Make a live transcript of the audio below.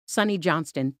Sunny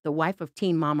Johnston, the wife of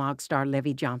Teen Mom Og star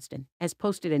Levi Johnston, has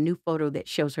posted a new photo that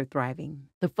shows her thriving.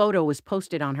 The photo was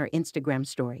posted on her Instagram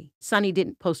story. Sunny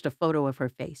didn't post a photo of her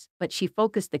face, but she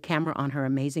focused the camera on her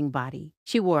amazing body.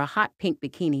 She wore a hot pink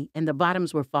bikini and the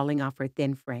bottoms were falling off her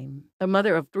thin frame. The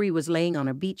mother of three was laying on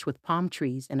a beach with palm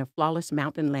trees and a flawless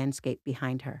mountain landscape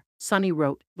behind her. Sunny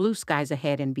wrote, "Blue skies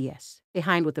ahead and BS,"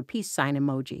 behind with a peace sign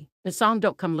emoji. The song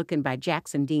Don't Come Lookin' by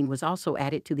Jackson Dean was also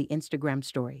added to the Instagram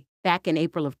story. Back in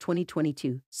April of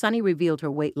 2022, Sunny revealed her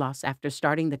weight loss after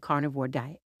starting the carnivore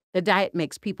diet. The diet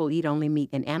makes people eat only meat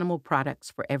and animal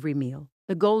products for every meal.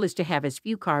 The goal is to have as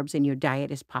few carbs in your diet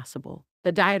as possible.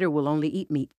 The dieter will only eat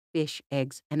meat, fish,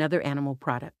 eggs, and other animal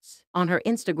products. On her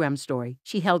Instagram story,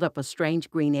 she held up a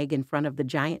strange green egg in front of the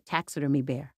giant taxidermy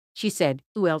bear. She said,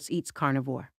 "Who else eats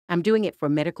carnivore? I'm doing it for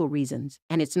medical reasons,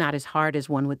 and it's not as hard as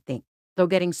one would think." Though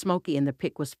getting Smokey in the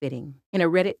pic was fitting. In a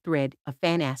Reddit thread, a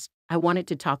fan asked, "I wanted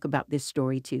to talk about this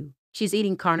story too. She's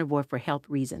eating carnivore for health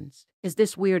reasons. Is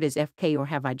this weird as FK or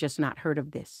have I just not heard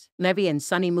of this?" Levi and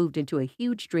Sunny moved into a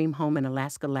huge dream home in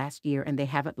Alaska last year and they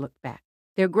haven't looked back.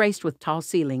 They're graced with tall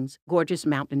ceilings, gorgeous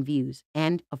mountain views,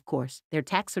 and, of course, their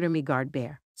taxidermy guard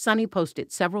bear. Sunny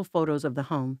posted several photos of the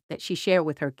home that she shared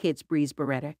with her kids Breeze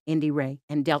Beretta, Indy Ray,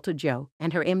 and Delta Joe,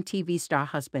 and her MTV star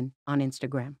husband on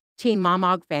Instagram. Teen Mom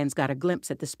Og fans got a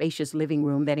glimpse at the spacious living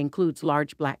room that includes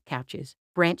large black couches,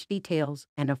 branch details,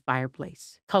 and a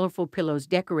fireplace. Colorful pillows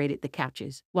decorated the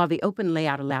couches, while the open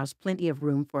layout allows plenty of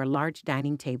room for a large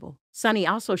dining table. Sunny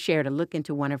also shared a look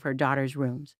into one of her daughter's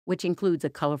rooms, which includes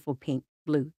a colorful pink,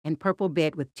 blue, and purple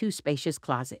bed with two spacious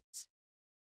closets.